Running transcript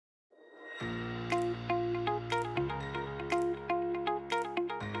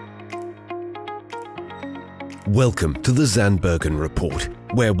Welcome to the Zandbergen Report,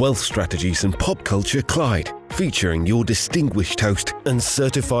 where wealth strategies and pop culture collide, featuring your distinguished host and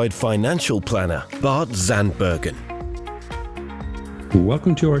certified financial planner, Bart Zandbergen.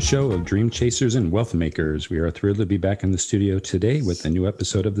 Welcome to our show of Dream Chasers and Wealth Makers. We are thrilled to be back in the studio today with a new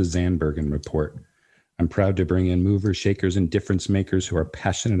episode of the Zandbergen Report. I'm proud to bring in movers, shakers, and difference makers who are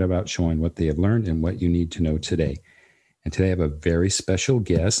passionate about showing what they have learned and what you need to know today. And today I have a very special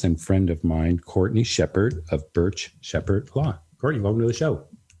guest and friend of mine, Courtney Shepard of Birch Shepard Law. Courtney, welcome to the show.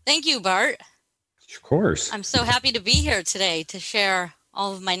 Thank you, Bart. Of course. I'm so happy to be here today to share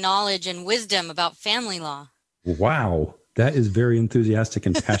all of my knowledge and wisdom about family law. Wow. That is very enthusiastic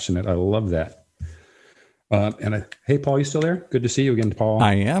and passionate. I love that. Hey, Paul, you still there? Good to see you again, Paul.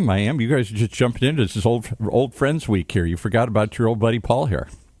 I am. You guys are just jumping into this old friends week here. You forgot about your old buddy Paul here.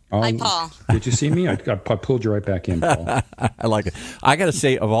 Hi, Paul. Did you see me? I pulled you right back in, Paul. I like it. I got to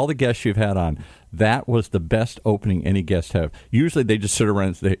say, of all the guests you've had on, that was the best opening any guest have. Usually they just sit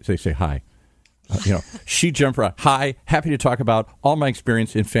around and they say hi. She jumped right. Hi, happy to talk about all my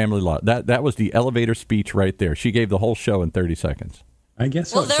experience in family law. That was the elevator speech right there. She gave the whole show in 30 seconds. I guess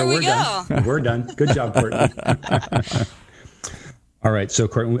so. Well, there we go. Done. We're done. Good job, Courtney. All right. So,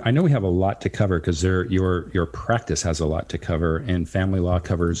 Courtney, I know we have a lot to cover because your practice has a lot to cover, and family law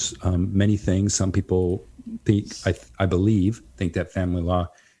covers many things. Some people think that family law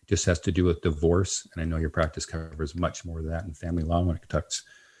just has to do with divorce, and I know your practice covers much more of that in family law.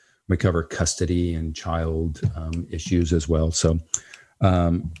 We cover custody and child issues as well. So,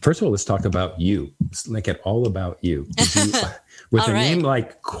 first of all, let's talk about you. Let's make it all about you. With a name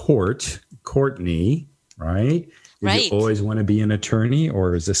like Courtney, right? Did you always want to be an attorney,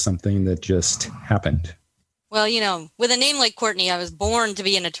 or is this something that just happened? Well, with a name like Courtney, I was born to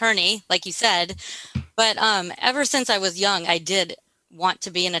be an attorney, like you said. But ever since I was young, I did want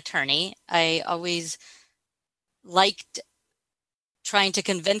to be an attorney. I always liked trying to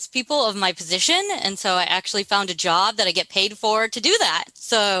convince people of my position. And so I actually found a job that I get paid for to do that.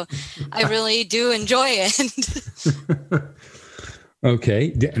 So I really do enjoy it.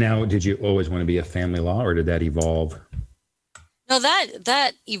 Okay. Now, did you always want to be a family law, or did that evolve? No,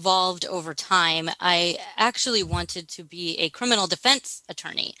 that evolved over time. I actually wanted to be a criminal defense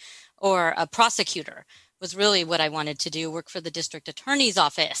attorney or a prosecutor was really what I wanted to do, work for the district attorney's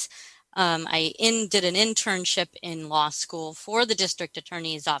office. I did an internship in law school for the district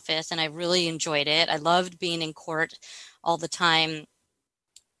attorney's office, and I really enjoyed it. I loved being in court all the time.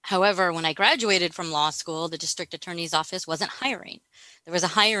 However, when I graduated from law school, the district attorney's office wasn't hiring. There was a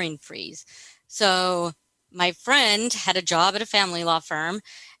hiring freeze. So my friend had a job at a family law firm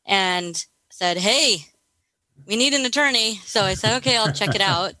and said, "Hey, we need an attorney." So I said, "Okay, I'll check it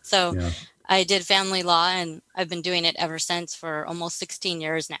out." So yeah. I did family law, and I've been doing it ever since for almost 16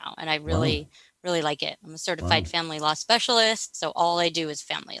 years now. And I really like it. I'm a certified family law specialist. So all I do is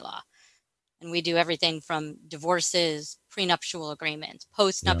family law. And we do everything from divorces, prenuptial agreements,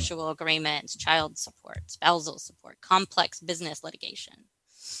 postnuptial agreements, child support, spousal support, complex business litigation.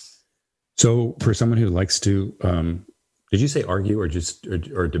 So for someone who likes to, did you say argue or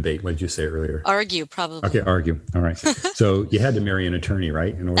debate? What did you say earlier? Argue, probably. Okay, argue. All right. So you had to marry an attorney,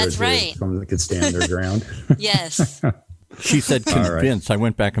 right? In order someone that could stand their ground. Yes. She said convince. Right. I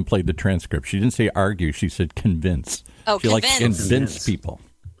went back and played the transcript. She didn't say argue. She said convince. Oh, she likes to convince people.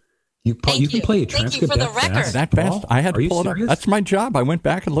 You can play a transcript. Thank you for the record. That fast? I had to pull it up. That's my job. I went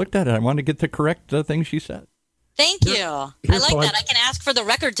back and looked at it. I wanted to get the correct thing she said. Thank you. I like that. I can ask for the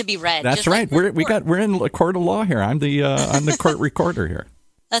record to be read. That's right. Like we're in the court of law here. I'm the court recorder here.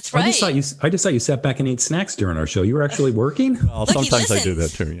 That's right. I just thought you sat back and ate snacks during our show. You were actually working? Well, sometimes I do that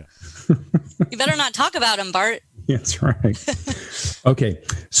too. Yeah. You better not talk about him, Bart. That's right. Okay,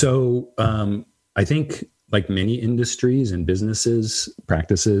 so I think, like many industries and businesses,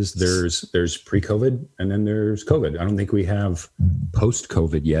 practices, there's pre-COVID and then there's COVID. I don't think we have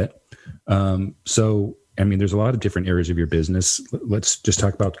post-COVID yet. So, I mean, there's a lot of different areas of your business. Let's just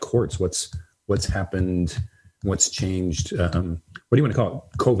talk about courts. What's happened? What's changed? What do you want to call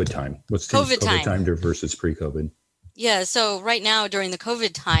it? COVID time. What's changed COVID time versus pre-COVID? Yeah. So right now during the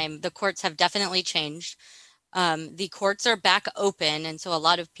COVID time, the courts have definitely changed. The courts are back open. And so a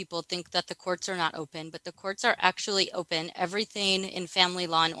lot of people think that the courts are not open, but the courts are actually open. Everything in family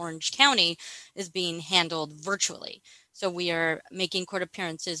law in Orange County is being handled virtually. So we are making court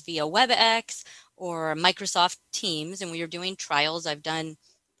appearances via WebEx or Microsoft Teams, and we are doing trials. I've done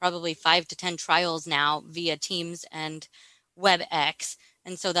probably 5 to 10 trials now via Teams and WebEx.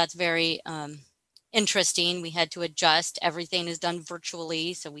 And so that's very interesting. We had to adjust. Everything is done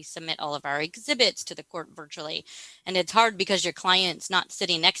virtually. So we submit all of our exhibits to the court virtually. And it's hard because your client's not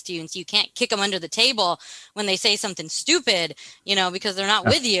sitting next to you. And so you can't kick them under the table when they say something stupid, because they're not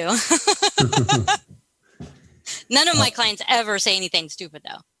with you. None of my clients ever say anything stupid,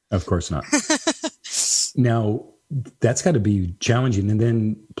 though. Of course not. Now, that's got to be challenging. And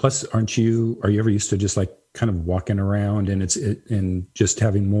then plus, are you ever used to just like kind of walking around and just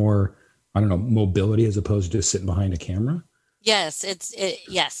having more, I don't know, mobility as opposed to just sitting behind a camera? Yes,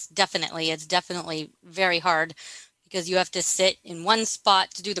 yes, definitely. It's definitely very hard because you have to sit in one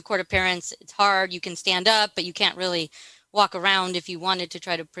spot to do the court appearance. It's hard. You can stand up, but you can't really walk around if you wanted to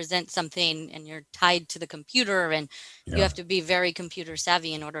try to present something, and you're tied to the computer, and you have to be very computer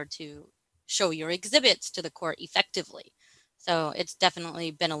savvy in order to show your exhibits to the court effectively. So it's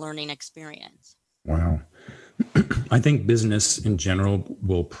definitely been a learning experience. Wow. I think business in general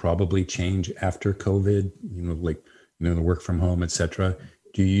will probably change after COVID, the work from home, et cetera.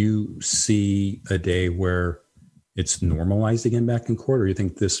 Do you see a day where it's normalized again back in court, or you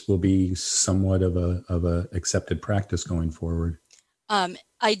think this will be somewhat of a accepted practice going forward?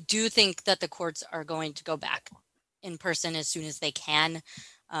 I do think that the courts are going to go back in person as soon as they can.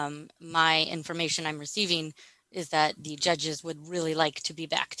 My information I'm receiving is that the judges would really like to be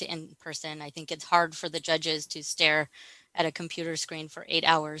back to in person. I think it's hard for the judges to stare at a computer screen for 8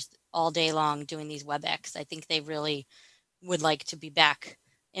 hours all day long doing these WebEx. I think they really would like to be back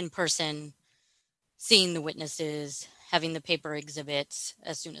in person, seeing the witnesses, having the paper exhibits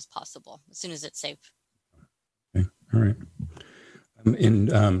as soon as possible, as soon as it's safe. Okay. All right.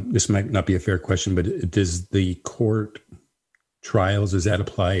 And this might not be a fair question, but does the court trials, does that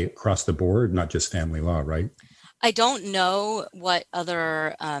apply across the board, not just family law, right? I don't know what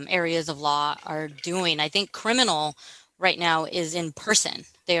other areas of law are doing. I think criminal right now is in person.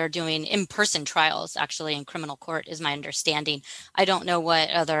 They are doing in-person trials, actually, in criminal court, is my understanding. I don't know what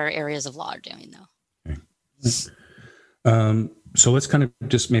other areas of law are doing, though. Okay. So let's kind of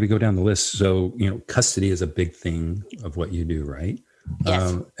just maybe go down the list. So, custody is a big thing of what you do, right?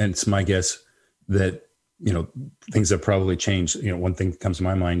 Yes. And it's my guess that, things have probably changed. One thing that comes to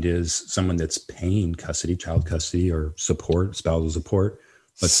my mind is someone that's paying custody, child custody or support, spousal support.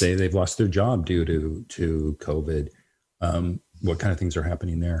 Let's say they've lost their job due to COVID. What kind of things are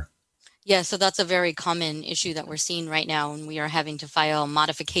happening there? Yeah, so that's a very common issue that we're seeing right now, and we are having to file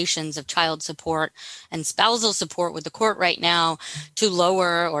modifications of child support and spousal support with the court right now to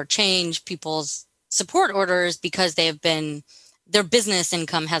lower or change people's support orders because their business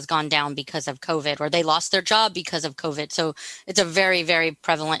income has gone down because of COVID, or they lost their job because of COVID. So it's a very, very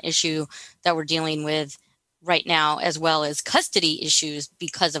prevalent issue that we're dealing with right now, as well as custody issues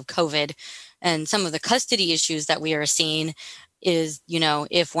because of COVID. And some of the custody issues that we are seeing is,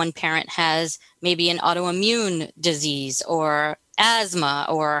 if one parent has maybe an autoimmune disease or asthma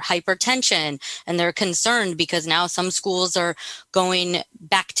or hypertension, and they're concerned because now some schools are going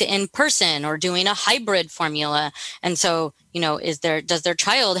back to in-person or doing a hybrid formula. And so, does their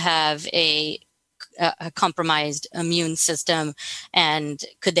child have a compromised immune system, and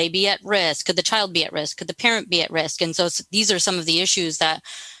could they be at risk? Could the child be at risk? Could the parent be at risk? And so these are some of the issues that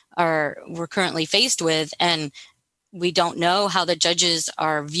we're currently faced with, and we don't know how the judges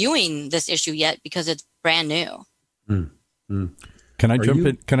are viewing this issue yet because it's brand new. Can I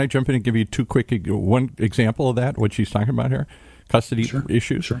jump in and give you one example of that? What she's talking about here, custody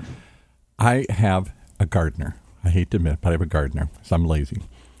issues. Sure. I have a gardener. I hate to admit, but I have a gardener, so I'm lazy.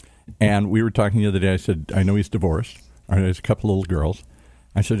 And we were talking the other day. I said, I know he's divorced. There's a couple little girls.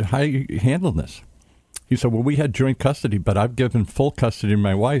 I said, how are you handling this? He said, well, we had joint custody, but I've given full custody to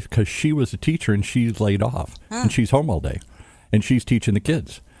my wife because she was a teacher and she's laid off and she's home all day and she's teaching the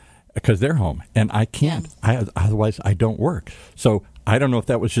kids because they're home and I can't. Otherwise, I don't work. So I don't know if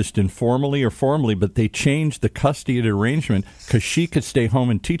that was just informally or formally, but they changed the custody arrangement because she could stay home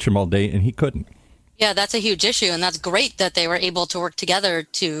and teach him all day and he couldn't. Yeah, that's a huge issue. And that's great that they were able to work together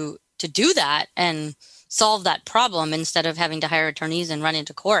to do that and solve that problem instead of having to hire attorneys and run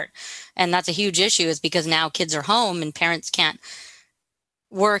into court. And that's a huge issue, is because now kids are home and parents can't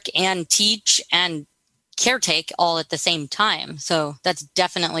work and teach and caretake all at the same time. So that's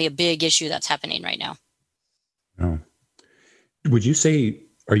definitely a big issue that's happening right now. Oh. Would you say,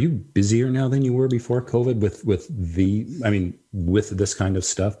 are you busier now than you were before COVID with this kind of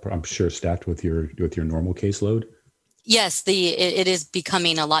stuff? I'm sure stacked with your normal caseload. Yes, it is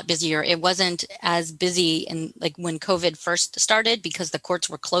becoming a lot busier. It wasn't as busy when COVID first started because the courts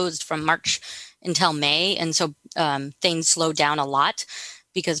were closed from March until May. And so things slowed down a lot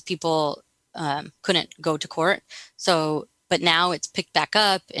because people couldn't go to court. So But now it's picked back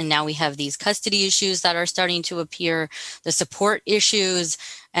up, and now we have these custody issues that are starting to appear, the support issues.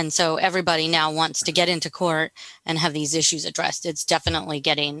 And so everybody now wants to get into court and have these issues addressed. It's definitely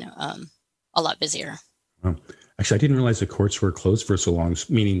getting a lot busier. Actually, I didn't realize the courts were closed for so long,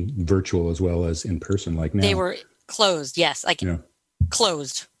 meaning virtual as well as in person, like now. They were closed, yes,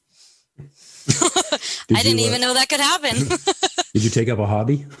 closed. I didn't even know that could happen. Did you take up a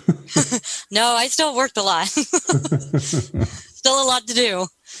hobby? No, I still worked a lot. Still a lot to do.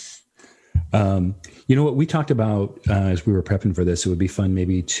 You know what we talked about as we were prepping for this, it would be fun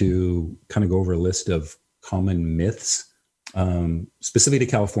maybe to kind of go over a list of common myths specifically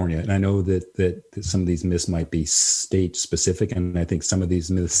to California. And I know that some of these myths might be state specific, and I think some of these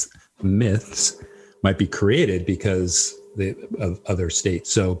myths might be created because of other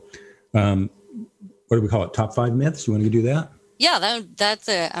states. So what do we call it? Top 5 myths? You want to do that? Yeah, that's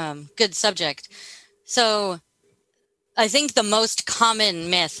a good subject. So I think the most common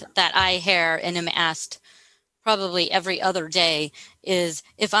myth that I hear and am asked probably every other day is,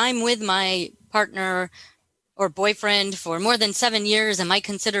 if I'm with my partner or boyfriend for more than 7 years, am I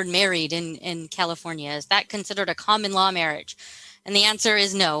considered married in California? Is that considered a common law marriage? And the answer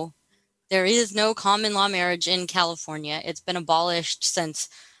is no. There is no common law marriage in California. It's been abolished since,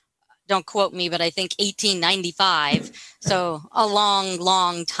 don't quote me, but I think 1895. So a long,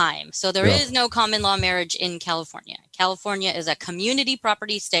 long time. So there is no common law marriage in California. California is a community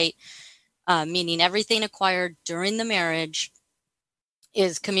property state, meaning everything acquired during the marriage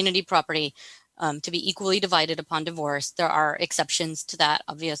is community property, to be equally divided upon divorce. There are exceptions to that,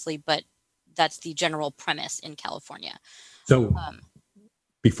 obviously, but that's the general premise in California. So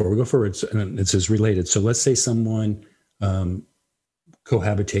before we go forward, this is related. So let's say someone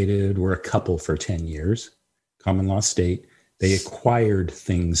cohabitated or a couple for 10 years, common law state, they acquired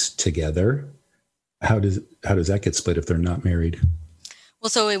things together. How does that get split if they're not married?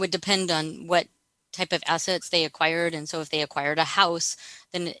 Well, so it would depend on what type of assets they acquired. And so if they acquired a house,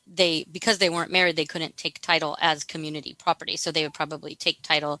 then because they weren't married, they couldn't take title as community property. So they would probably take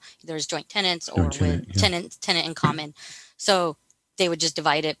title either as joint tenants or with tenant in common. So they would just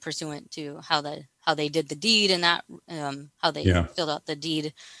divide it pursuant to how they did the deed, and that how they filled out the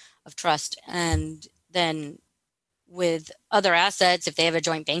deed of trust. And then with other assets, if they have a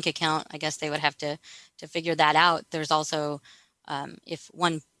joint bank account, I guess they would have to figure that out. There's also if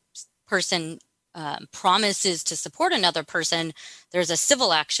one person promises to support another person, there's a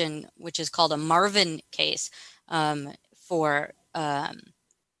civil action which is called a Marvin case for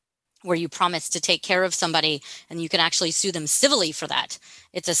where you promise to take care of somebody, and you can actually sue them civilly for that.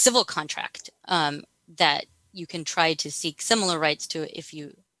 It's a civil contract that you can try to seek similar rights to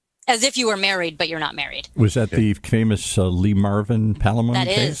as if you were married, but you're not married. Was that the famous Lee Marvin palimony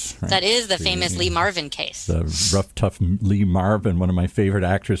case? That is the famous Lee Marvin case. The rough, tough Lee Marvin, one of my favorite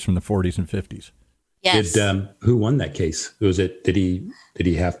actors from the 40s and 50s. Yes. Who won that case? Did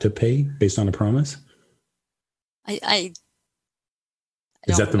he have to pay based on a promise? I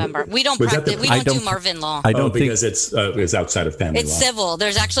don't remember. We don't practice. We don't do Marvin law. I don't think because it's outside of family law. It's civil.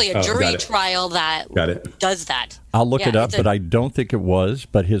 There's actually a jury trial that does that. I'll look it up, but I don't think it was.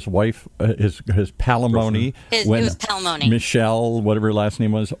 But his wife, his palimony, it was palimony. Michelle, whatever her last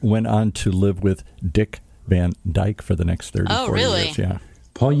name was, went on to live with Dick Van Dyke for the next 30, 40 years. Yeah.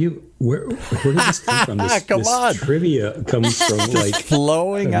 Paul, where did this come from? This trivia comes from like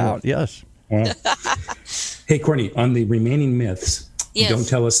flowing out. Yes. Hey, Courtney, on the remaining myths. Yes. Don't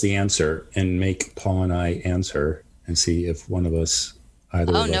tell us the answer and make Paul and I answer and see if one of us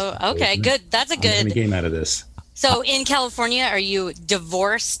either. Oh, no. Okay, good. That's a good game out of this. So in California, are you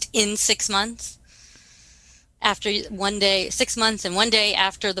divorced in 6 months? After 1 day, 6 months and 1 day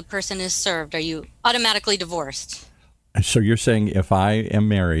after the person is served, are you automatically divorced? So you're saying if I am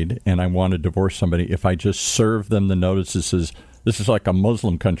married and I want to divorce somebody, if I just serve them the notice, this is like a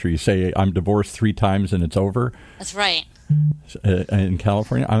Muslim country. You say I'm divorced 3 times and it's over? That's right. In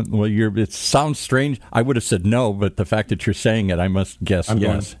California? It sounds strange. I would have said no, but the fact that you're saying it, I must guess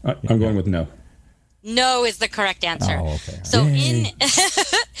yes. I'm going with no. No is the correct answer. Oh, okay. So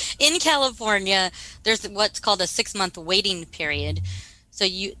in California, there's what's called a 6-month waiting period. So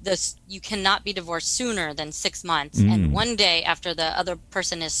you cannot be divorced sooner than 6 months. And 1 day after the other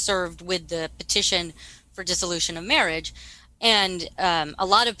person is served with the petition for dissolution of marriage. And a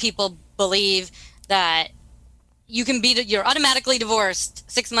lot of people believe that you're automatically divorced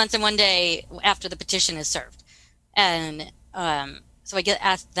 6 months and 1 day after the petition is served. And so I get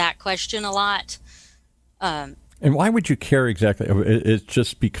asked that question a lot. And why would you care exactly? It's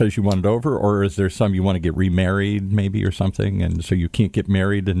just because you want it over, or is there some you want to get remarried maybe or something, and so you can't get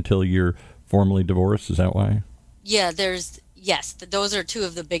married until you're formally divorced? Is that why? Yeah, those are two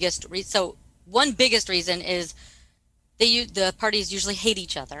of the biggest reasons. So one biggest reason is the parties usually hate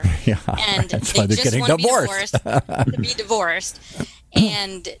each other, Yeah, and that's they why they're just getting want divorced. to be divorced.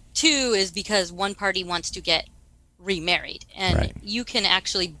 And two is because one party wants to get remarried, and Right. you can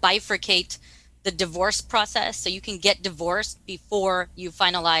actually bifurcate the divorce process, so you can get divorced before you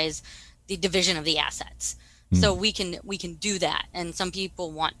finalize the division of the assets. So we can do that, and some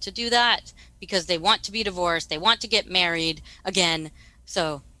people want to do that because they want to be divorced, they want to get married again.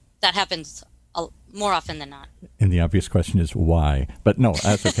 So that happens more often than not. And the obvious question is why? But no,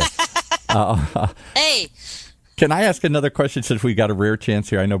 that's okay. Hey, Can I ask another question since we got a rare chance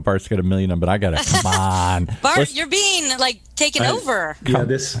here? I know Bart's got a million of them, but I got to come on. Bart, you're being taken over. Yeah,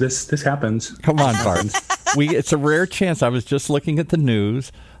 this happens. Come on, Bart. It's a rare chance. I was just looking at the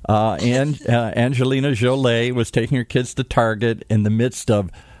news. And Angelina Jolie was taking her kids to Target in the midst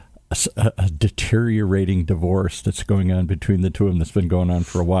of a deteriorating divorce that's going on between the two of them that's been going on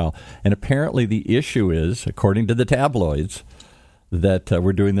for a while. And apparently the issue is, according to the tabloids, that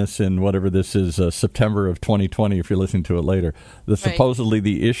we're doing this in whatever this is, September of 2020, if you're listening to it later. Supposedly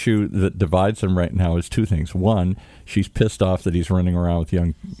the issue that divides them right now is two things. One, she's pissed off that he's running around with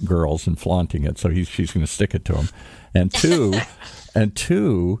young girls and flaunting it, so she's going to stick it to him. And two,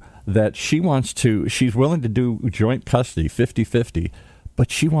 that she's willing to do joint custody, 50-50, but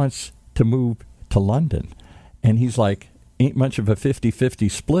she wants to move to London. And he's like, ain't much of a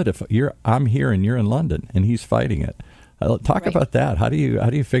 50-50 split if I'm here and you're in London, and he's fighting it. Talk about that. How do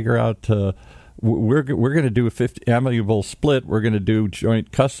you figure out we're going to do a 50 amicable split, we're going to do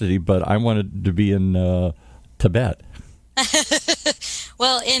joint custody, but I wanted to be in Tibet.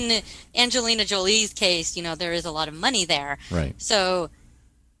 Well, in Angelina Jolie's case, there is a lot of money there. Right. So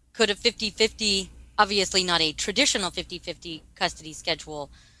could a 50-50, obviously not a traditional 50-50 custody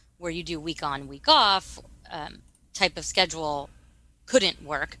schedule where you do week on, week off type of schedule couldn't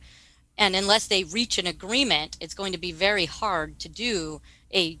work. And unless they reach an agreement, it's going to be very hard to do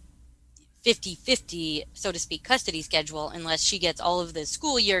a 50-50, so to speak, custody schedule unless she gets all of the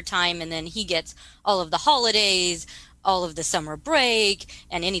school year time and then he gets all of the holidays, all of the summer break,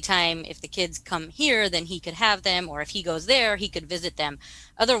 and anytime if the kids come here, then he could have them, or if he goes there, he could visit them.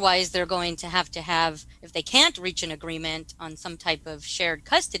 Otherwise, they're going to have, if they can't reach an agreement on some type of shared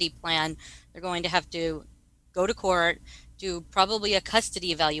custody plan, they're going to have to go to court, do probably a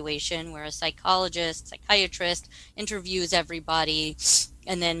custody evaluation where a psychiatrist interviews everybody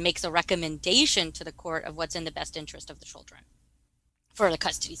and then makes a recommendation to the court of what's in the best interest of the children for the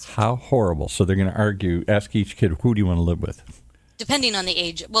custody schedule. How horrible. So they're going to ask each kid, who do you want to live with? Depending on the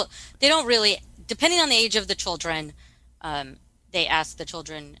age. Well, they don't really, depending on the age of the children, they ask the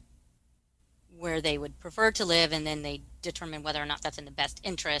children where they would prefer to live, and then they determine whether or not that's in the best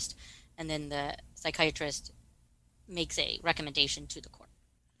interest, and then the psychiatrist makes a recommendation to the court.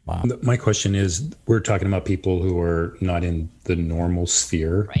 Wow. My question is, we're talking about people who are not in the normal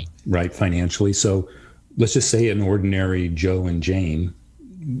sphere, right, financially. So let's just say an ordinary Joe and Jane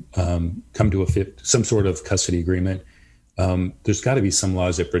come to some sort of custody agreement. There's got to be some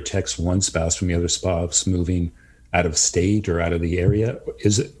laws that protects one spouse from the other spouse moving out of state or out of the area.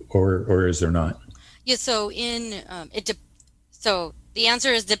 Is it, or is there not? Yeah. So so the answer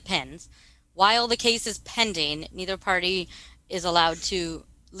is depends. While the case is pending, neither party is allowed to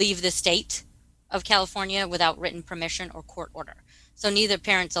leave the state of California without written permission or court order. So neither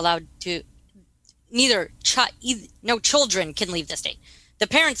parent's allowed to, no children can leave the state. The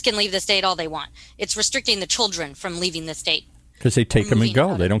parents can leave the state all they want. It's restricting the children from leaving the state. Because they take them and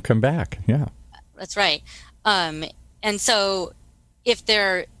go. They don't come back. Yeah. That's right. And so if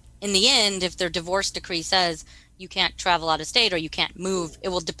their divorce decree says you can't travel out of state or you can't move, it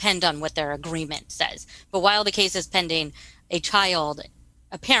will depend on what their agreement says. But while the case is pending, a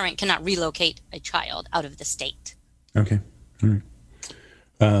parent cannot relocate a child out of the state. Okay. All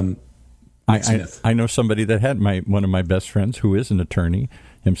right. I know somebody that had one of my best friends who is an attorney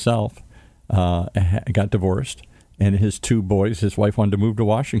himself, got divorced, and his two boys, his wife wanted to move to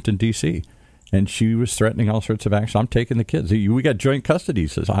Washington, D.C., and she was threatening all sorts of action. I'm taking the kids. We got joint custody. He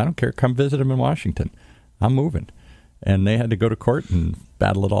says, I don't care. Come visit them in Washington. I'm moving. And they had to go to court and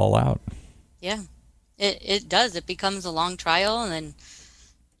battle it all out. Yeah, it does. It becomes a long trial. And then,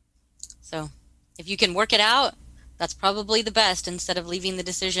 so if you can work it out, that's probably the best, instead of leaving the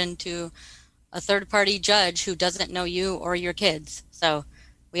decision to a third-party judge who doesn't know you or your kids. So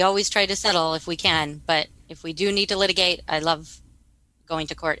we always try to settle if we can. But if we do need to litigate, I love going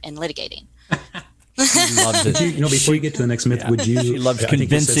to court and litigating. She loves it. Before you get to the next myth, would you? She loves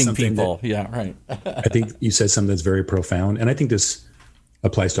convincing people. Yeah, right. I think you said something that's very profound, and I think this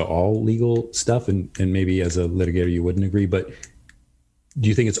applies to all legal stuff, and maybe as a litigator you wouldn't agree, but do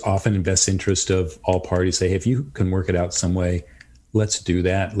you think it's often in best interest of all parties say, hey, if you can work it out some way, let's do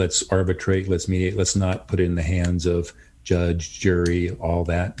that. Let's arbitrate. Let's mediate. Let's not put it in the hands of judge, jury, all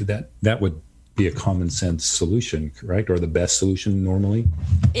that. That would be a common sense solution, correct? Or the best solution normally?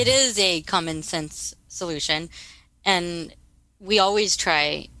 It is a common sense solution. And we always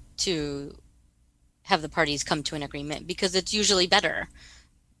try to have the parties come to an agreement because it's usually better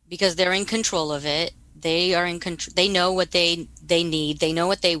because they're in control of it. They are in control. They know what they need. They know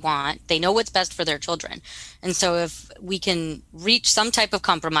what they want. They know what's best for their children. And so if we can reach some type of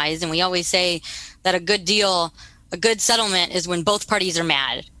compromise, and we always say that a good settlement is when both parties are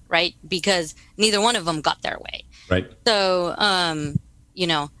mad, right? Because neither one of them got their way. Right. So,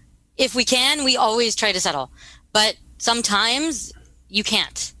 if we can, we always try to settle. But sometimes you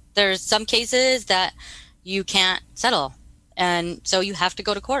can't. There's some cases that you can't settle. And so you have to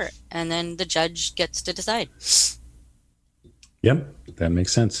go to court, and then the judge gets to decide. Yep, that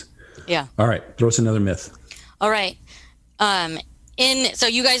makes sense. Yeah. All right, throw us another myth. All right. So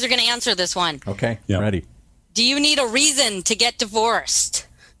you guys are going to answer this one. Okay, yep. Ready. Do you need a reason to get divorced?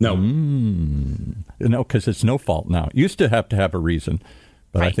 No. No, because it's no fault now. Used to have a reason,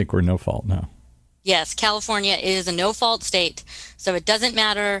 but right. I think we're no fault now. Yes, California is a no-fault state, so it doesn't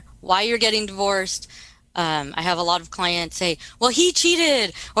matter why you're getting divorced. I have a lot of clients say, well, he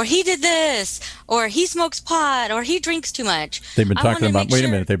cheated, or he did this, or he smokes pot, or he drinks too much. They've been talking about, wait a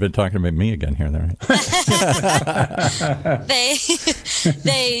minute, they've been talking about me again here.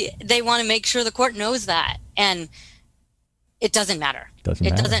 They want to make sure the court knows that. And it doesn't matter.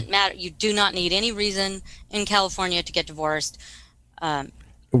 It doesn't matter. You do not need any reason in California to get divorced.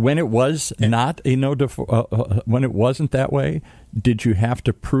 When it was not when it wasn't that way, did you have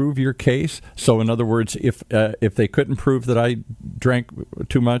to prove your case? So, in other words, if they couldn't prove that I drank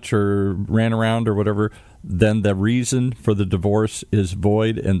too much or ran around or whatever, then the reason for the divorce is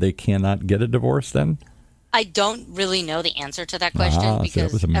void, and they cannot get a divorce. Then I don't really know the answer to that question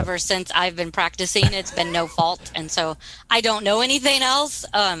because ever since I've been practicing, it's been no fault, and so I don't know anything else.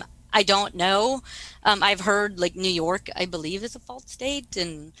 I don't know. I've heard like New York, I believe, is a fault state,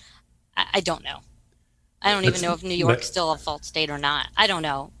 and I don't know. I don't even know if New York's still a fault state or not. I don't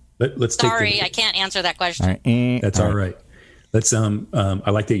know. I can't answer that question. That's all right. Let's. I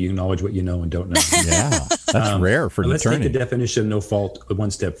like that you acknowledge what you know and don't know. Yeah, that's rare for an attorney. Let's take the definition of no fault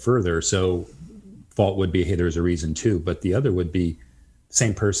one step further. So, fault would be, hey, there's a reason too, but the other would be,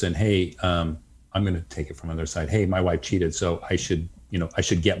 same person. Hey, I'm going to take it from the other side. Hey, my wife cheated, so I should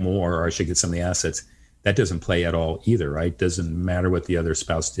get more, or I should get some of the assets. That doesn't play at all either, right? Doesn't matter what the other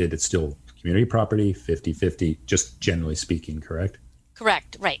spouse did. It's still community property, 50-50, just generally speaking, correct?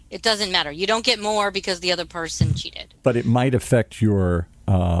 Correct, right. It doesn't matter. You don't get more because the other person cheated. But it might affect your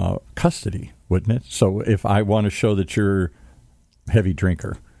custody, wouldn't it? So if I want to show that you're a heavy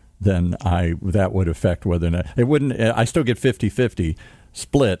drinker, then that would affect whether or not it wouldn't. I still get 50-50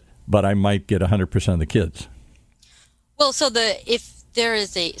 split, but I might get 100% of the kids. Well, so that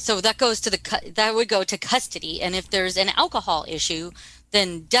would go to custody, and if there's an alcohol issue,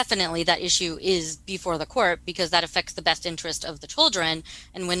 then definitely that issue is before the court because that affects the best interest of the children.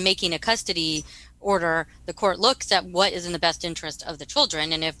 And when making a custody order, the court looks at what is in the best interest of the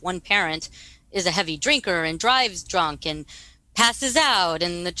children. And if one parent is a heavy drinker and drives drunk and passes out,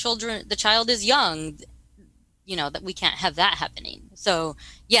 and the child is young, that we can't have that happening. So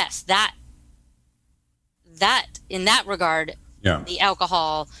yes, that in that regard, yeah, the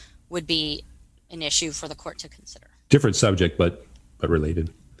alcohol would be an issue for the court to consider. Different subject, but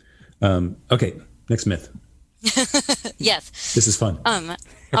related. Okay, next myth. Yes. This is fun.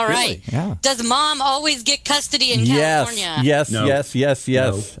 All right. Yeah. Does mom always get custody in California? Yes. No. Yes.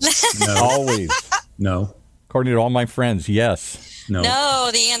 No. Always. No. According to all my friends, yes. No. No,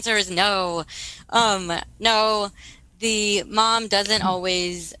 the answer is no. No, the mom doesn't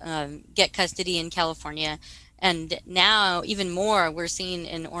always get custody in California. And now, even more, we're seeing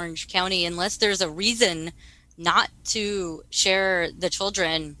in Orange County, unless there's a reason not to share the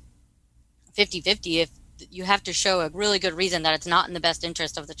children 50-50, if you have to show a really good reason that it's not in the best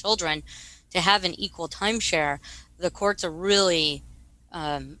interest of the children to have an equal timeshare, the courts are really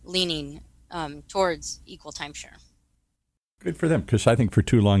leaning towards equal timeshare. Good for them, because I think for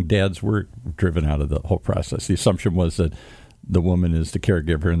too long dads were driven out of the whole process. The assumption was that the woman is the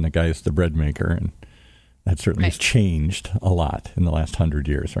caregiver and the guy is the bread maker, and that certainly has changed a lot in the last 100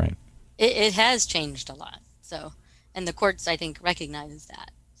 years, right? It has changed a lot. So, and the courts, I think, recognize that.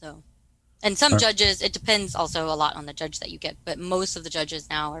 So, And some judges, it depends also a lot on the judge that you get, but most of the judges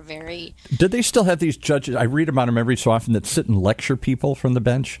now are very... Did they still have these judges? I read about them every so often that sit and lecture people from the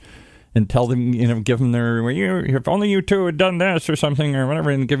bench and tell them, give them their, if only you two had done this or something or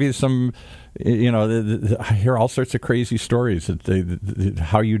whatever, and give you some, I hear all sorts of crazy stories that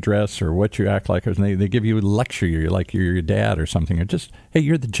how you dress or what you act like, and they give you a lecture you like you're your dad or something, or just, hey,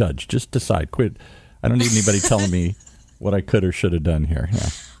 you're the judge, just decide, quit. I don't need anybody telling me what I could or should have done here. Yeah.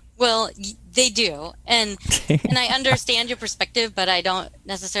 Well, they do, and I understand your perspective, but I don't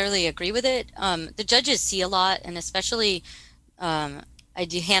necessarily agree with it. The judges see a lot, and especially I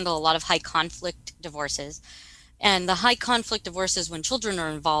do handle a lot of high conflict divorces, and the high conflict divorces when children are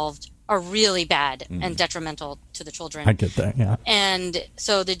involved are really bad and detrimental to the children. I get that, yeah. And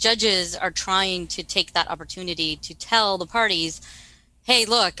so the judges are trying to take that opportunity to tell the parties, hey,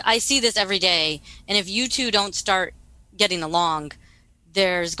 look, I see this every day, and if you two don't start getting along,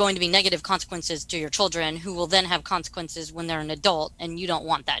 there's going to be negative consequences to your children who will then have consequences when they're an adult, and you don't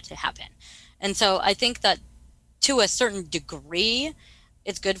want that to happen. And so I think that to a certain degree,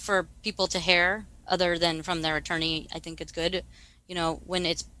 it's good for people to hear other than from their attorney. I think it's good, when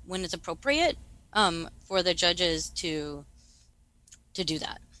it's appropriate for the judges to do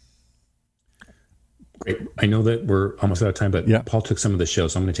that. Great. I know that we're almost out of time, but yeah. Paul took some of the show,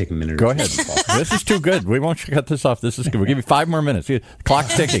 so I'm going to take a minute. Go ahead, Paul. This is too good. We won't cut this off. This is good. We'll give you 5 more minutes.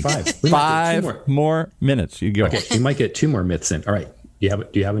 Clock's ticking. Five more minutes. You go. Okay, we might get 2 more myths in. All right. Do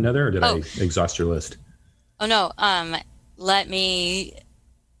you have another, or did I exhaust your list? Oh, no. Let me...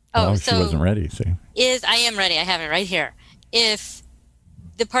 Oh, she wasn't ready. See. I am ready. I have it right here. If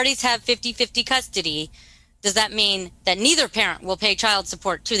the parties have 50-50 custody, does that mean that neither parent will pay child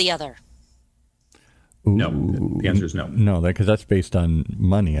support to the other? Ooh, no. The answer is no. No, because that's based on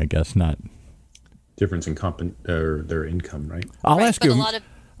money, I guess, not difference in their income, right? I'll ask you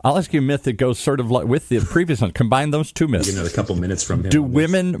a myth that goes sort of like with the previous one. Combine those 2 myths. Give another couple minutes from him. Do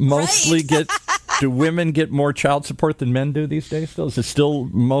women mostly do women get more child support than men do these days? Still, is it still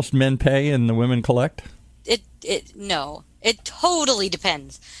most men pay and the women collect? No. It totally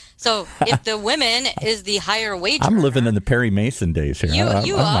depends. So if the women is the higher wage I'm earner, living in the Perry Mason days here. You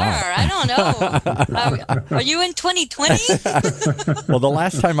are. I don't know. Are you in 2020? Well, the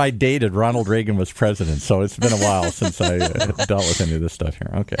last time I dated, Ronald Reagan was president, so it's been a while since I dealt with any of this stuff here.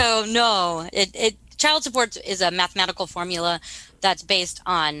 Okay. So no, child support is a mathematical formula that's based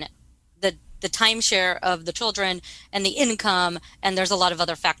on the timeshare of the children and the income, and there's a lot of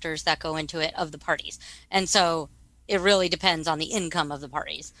other factors that go into it of the parties, and so it really depends on the income of the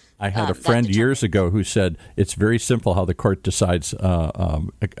parties. I had a friend years ago who said it's very simple how the court decides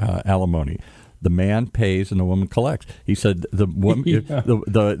alimony. The man pays and the woman collects. He said the woman,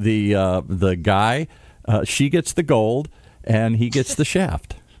 the guy, she gets the gold and he gets the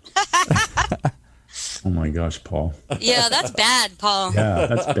shaft. Oh my gosh, Paul. Yeah, that's bad, Paul. Yeah,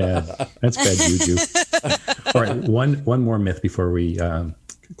 that's bad. That's bad juju. All right, one more myth before we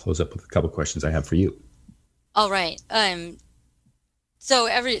close up with a couple questions I have for you. All right. So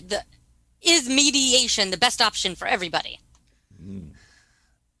is mediation the best option for everybody?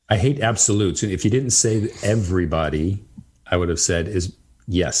 I hate absolutes. And if you didn't say everybody, I would have said is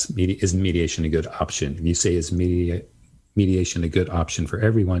mediation a good option? If you say is mediation a good option for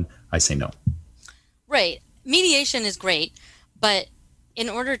everyone, I say no. Right. Mediation is great, but in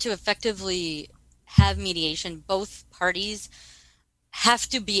order to effectively have mediation, both parties have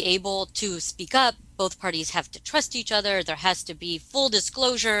to be able to speak up. Both parties have to trust each other. There has to be full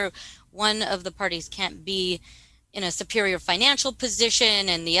disclosure. One of the parties can't be in a superior financial position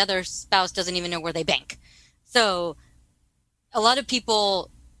and the other spouse doesn't even know where they bank. So a lot of people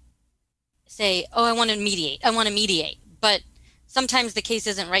say, oh, I want to mediate. But sometimes the case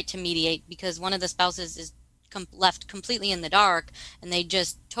isn't right to mediate because one of the spouses is left completely in the dark and they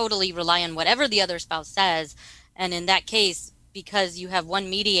just totally rely on whatever the other spouse says. And in that case, because you have one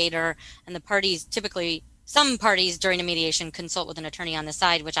mediator and the parties some parties during a mediation consult with an attorney on the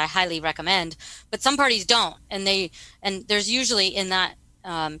side, which I highly recommend, but some parties don't. And there's usually in that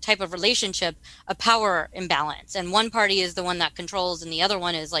type of relationship a power imbalance. And one party is the one that controls and the other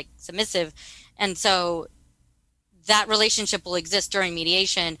one is like submissive. And so that relationship will exist during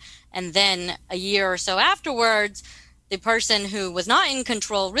mediation. And then a year or so afterwards, the person who was not in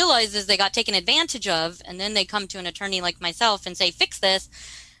control realizes they got taken advantage of, and then they come to an attorney like myself and say, fix this.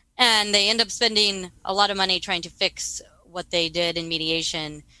 And they end up spending a lot of money trying to fix what they did in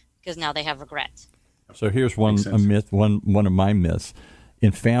mediation because now they have regrets. So here's a myth, one of my myths.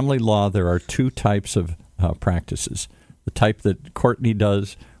 In family law, there are 2 types of practices. The type that Courtney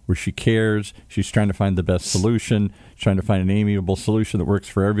does, where she cares. She's trying to find the best solution. She's trying to find an amiable solution that works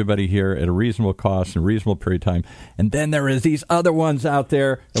for everybody here at a reasonable cost and a reasonable period of time. And then there is these other ones out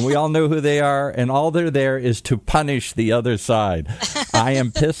there, and we all know who they are, and all they're there is to punish the other side. I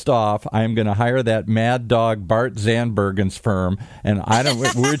am pissed off. I am going to hire that mad dog Bart Zandbergen's firm, and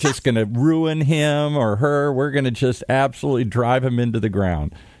we're just going to ruin him or her. We're going to just absolutely drive him into the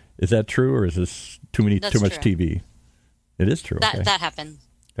ground. Is that true, or is this too much TV? It is true. That happens.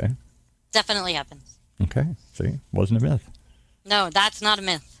 Okay. Definitely happens. Okay. See, wasn't a myth. No, that's not a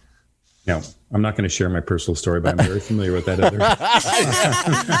myth. No, I'm not going to share my personal story, but I'm very familiar with that other.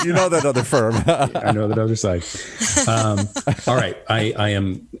 You know that other firm. I know that other side. All right. I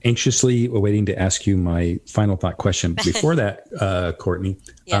am anxiously waiting to ask you my final thought question. Before that, Courtney,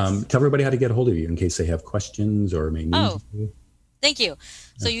 yes. Tell everybody how to get a hold of you in case they have questions or may need you. Thank you.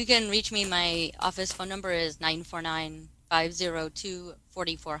 So you can reach me. My office phone number is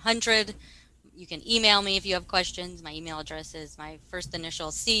 949-502-4400. You can email me if you have questions. My email address is my first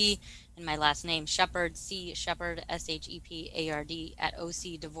initial C and my last name, Shepard, Shepard, SHEPARD,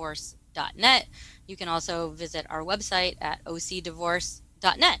 @ocdivorce.net. You can also visit our website at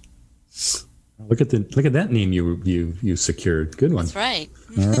ocdivorce.net. Look at that name you secured. Good one. That's right.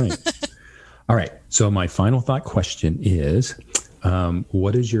 All right. So my final thought question is,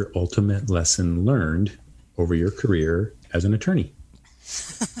 what is your ultimate lesson learned over your career as an attorney?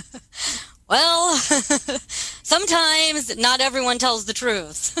 Well, sometimes not everyone tells the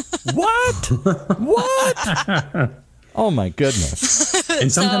truth. What? Oh my goodness!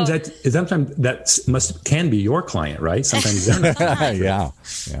 And sometimes that can be your client, right? Sometimes they're not. Yeah.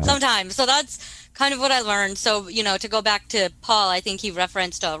 Sometimes. So that's kind of what I learned. So, to go back to Paul, I think he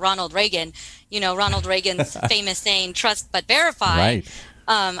referenced Ronald Reagan. Ronald Reagan's famous saying, "Trust but verify." Right.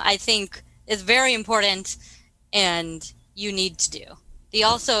 I think is very important, and you need to do. The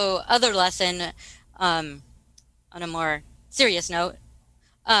other lesson, on a more serious note,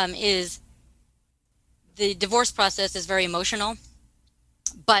 is the divorce process is very emotional,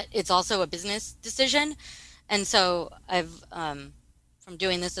 but it's also a business decision. And so I've, from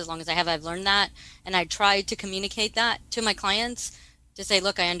doing this as long as I have, I've learned that. And I tried to communicate that to my clients to say,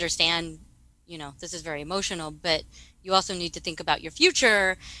 look, I understand, this is very emotional, but you also need to think about your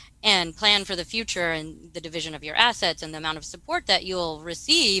future and plan for the future, and the division of your assets and the amount of support that you'll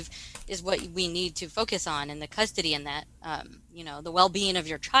receive is what we need to focus on, and the custody and that, the well-being of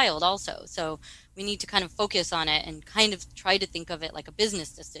your child also. So we need to kind of focus on it and kind of try to think of it like a business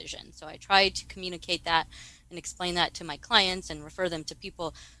decision. So I tried to communicate that and explain that to my clients and refer them to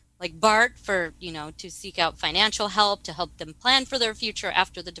people like Bart for, to seek out financial help to help them plan for their future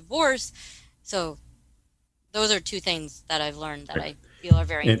after the divorce. So those are two things that I've learned that I feel are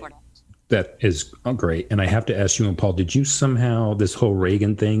very important. That is great. And I have to ask you and Paul, did you somehow, this whole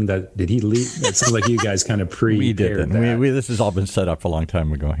Reagan thing, did he leave? It sounds like you guys kind of We did. This has all been set up a long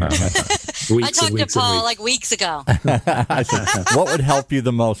time ago. I talked to Paul like weeks ago. I said, what would help you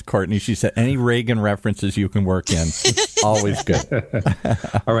the most, Courtney? She said, any Reagan references you can work in. Always good.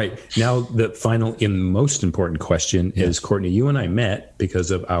 All right. Now, the final and most important question is, Courtney, you and I met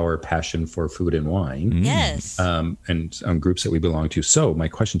because of our passion for food and wine. Yes. And groups that we belong to. So my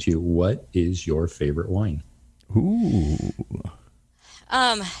question to you, what is your favorite wine? Ooh.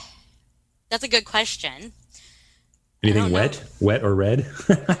 That's a good question. Anything wet or red?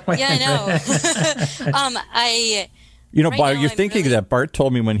 Yeah, I know. While you're thinking of that, Bart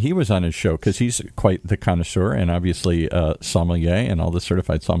told me when he was on his show, because he's quite the connoisseur and obviously sommelier and all the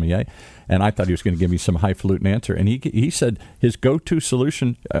certified sommelier, and I thought he was going to give me some highfalutin answer. And he said his go-to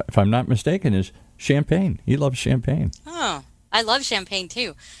solution, if I'm not mistaken, is champagne. He loves champagne. Oh, I love champagne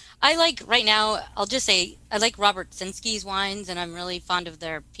too. I like, right now, I'll just say, I like Robert Sinski's wines, and I'm really fond of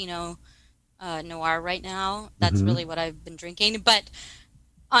their Pinot Noir right now. That's really what I've been drinking. But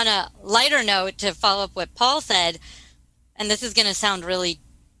on a lighter note, to follow up what Paul said, and this is going to sound really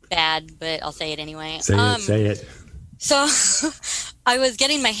bad, but I'll say it anyway. Say it. So I was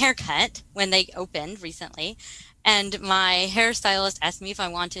getting my hair cut when they opened recently, and my hairstylist asked me if I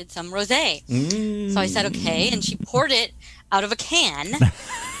wanted some rosé. So I said, okay, and she poured it out of a can.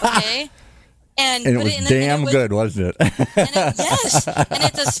 Okay. And it was damn good, wasn't it? Yes. And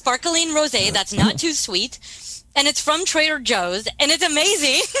it's a sparkling rosé that's not too sweet. And it's from Trader Joe's. And it's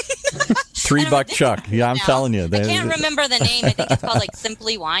amazing. $3 Chuck. Yeah, I'm telling you. I can't remember the name. I think it's called like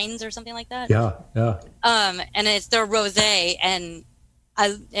Simply Wines or something like that. Yeah. And it's their rosé. And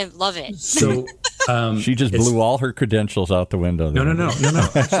I love it. So she just blew all her credentials out the window. No.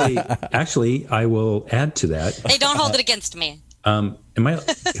 Actually, I will add to that. Hey, don't hold it against me. Can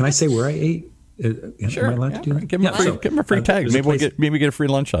I say where I ate Am I allowed to do that? Give him a free tag. Maybe get a free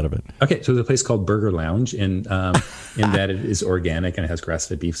lunch out of it. Okay, so there's a place called Burger Lounge, and in that it is organic and it has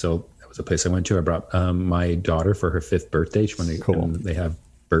grass-fed beef. So that was a place I went to. I brought my daughter for her 5th birthday. They have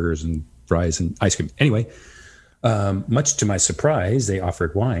burgers and fries and ice cream. Anyway, much to my surprise, they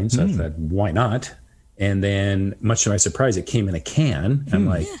offered wine. So I thought, why not? And then, much to my surprise, it came in a can. I'm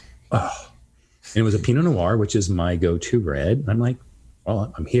like, oh. And it was a Pinot Noir, which is my go-to red. I'm like,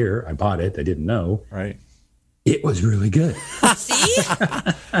 well, I'm here. I bought it. I didn't know. Right. It was really good. See?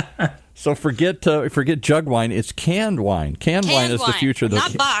 So forget jug wine. It's canned wine. Canned wine is the future.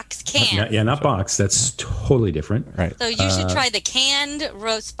 Not box, canned. Not box. That's totally different. Right. So you should try the canned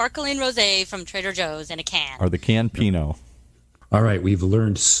sparkling rosé from Trader Joe's in a can. Or the canned Pinot. All right, we've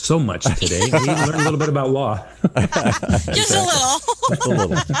learned so much today. We learned a little bit about law. Just a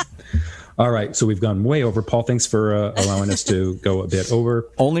little. All right, so we've gone way over. Paul, thanks for allowing us to go a bit over.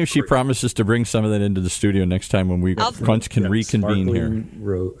 Only if she promises to bring some of that into the studio next time when we can reconvene here.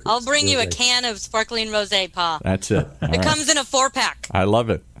 I'll bring you a can of sparkling rosé, Pa. That's it. It comes in a 4-pack. I love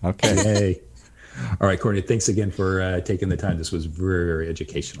it. Okay. Hey. All right, Courtney, thanks again for taking the time. This was very, very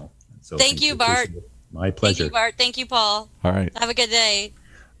educational. So thank you, Bart. My pleasure. Thank you, Bart. Thank you, Paul. All right. Have a good day.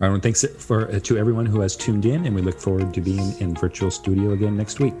 All right, thanks to everyone who has tuned in, and we look forward to being in virtual studio again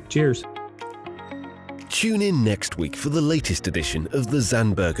next week. Cheers. Tune in next week for the latest edition of the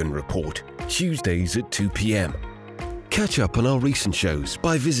Zandbergen Report, Tuesdays at 2 p.m. Catch up on our recent shows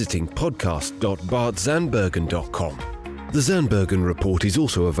by visiting podcast.bartzandbergen.com. The Zandbergen Report is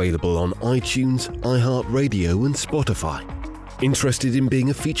also available on iTunes, iHeartRadio and Spotify. Interested in being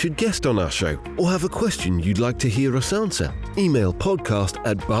a featured guest on our show or have a question you'd like to hear us answer? Email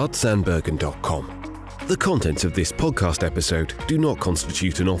podcast@bartzandbergen.com. The contents of this podcast episode do not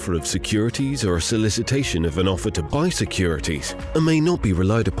constitute an offer of securities or a solicitation of an offer to buy securities and may not be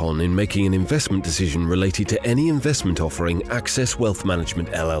relied upon in making an investment decision related to any investment offering Access Wealth Management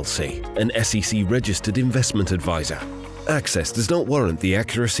LLC, an SEC-registered investment advisor. Access does not warrant the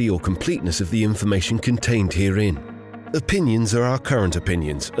accuracy or completeness of the information contained herein. Opinions are our current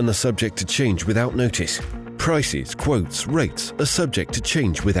opinions and are subject to change without notice. Prices, quotes, rates are subject to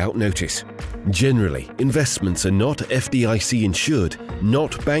change without notice. Generally, investments are not FDIC insured,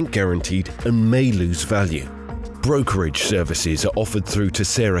 not bank guaranteed, and may lose value. Brokerage services are offered through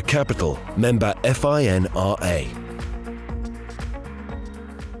Tessera Capital, member FINRA.